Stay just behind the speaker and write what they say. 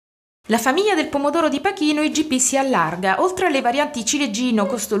La famiglia del pomodoro di Pachino IGP si allarga. Oltre alle varianti ciliegino,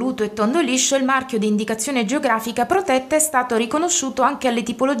 costoluto e tondo liscio, il marchio di indicazione geografica protetta è stato riconosciuto anche alle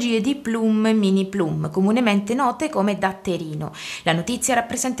tipologie di plum e mini plum, comunemente note come Datterino. La notizia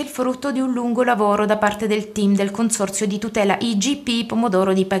rappresenta il frutto di un lungo lavoro da parte del team del consorzio di tutela IGP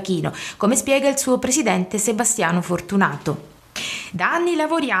Pomodoro di Pachino, come spiega il suo presidente Sebastiano Fortunato. Da anni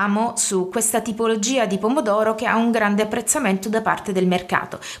lavoriamo su questa tipologia di pomodoro che ha un grande apprezzamento da parte del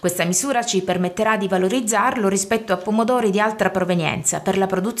mercato. Questa misura ci permetterà di valorizzarlo rispetto a pomodori di altra provenienza. Per la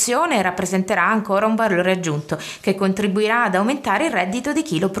produzione rappresenterà ancora un valore aggiunto che contribuirà ad aumentare il reddito di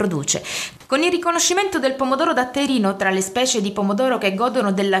chi lo produce. Con il riconoscimento del pomodoro Datterino tra le specie di pomodoro che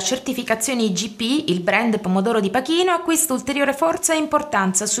godono della certificazione IGP, il brand pomodoro di Pachino acquista ulteriore forza e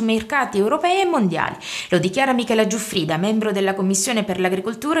importanza sui mercati europei e mondiali. Lo dichiara Michela Giuffrida, membro della Commissione per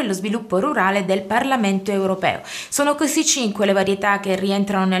l'agricoltura e lo sviluppo rurale del Parlamento europeo. Sono così 5 le varietà che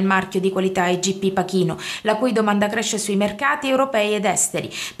rientrano nel marchio di qualità IGP Pachino, la cui domanda cresce sui mercati europei ed esteri.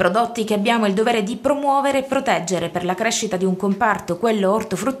 Prodotti che abbiamo il dovere di promuovere e proteggere per la crescita di un comparto, quello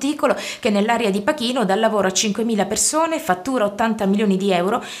ortofrutticolo, che nell'area di Pachino dà lavoro a 5.000 persone, fattura 80 milioni di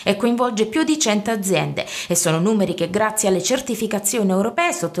euro e coinvolge più di 100 aziende. E sono numeri che grazie alle certificazioni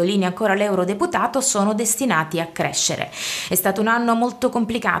europee, sottolinea ancora l'eurodeputato, sono destinati a crescere. È stato un anno molto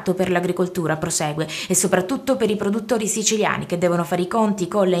complicato per l'agricoltura, prosegue, e soprattutto per i produttori siciliani che devono fare i conti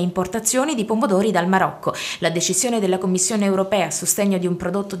con le importazioni di pomodori dal Marocco. La decisione della Commissione europea a sostegno di un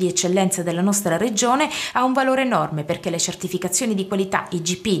prodotto di eccellenza della nostra regione ha un valore enorme perché le certificazioni di qualità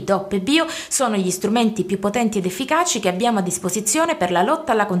IGP, DOP e Bio sono gli strumenti più potenti ed efficaci che abbiamo a disposizione per la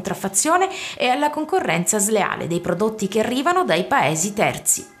lotta alla contraffazione e alla concorrenza sleale dei prodotti che arrivano dai paesi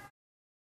terzi.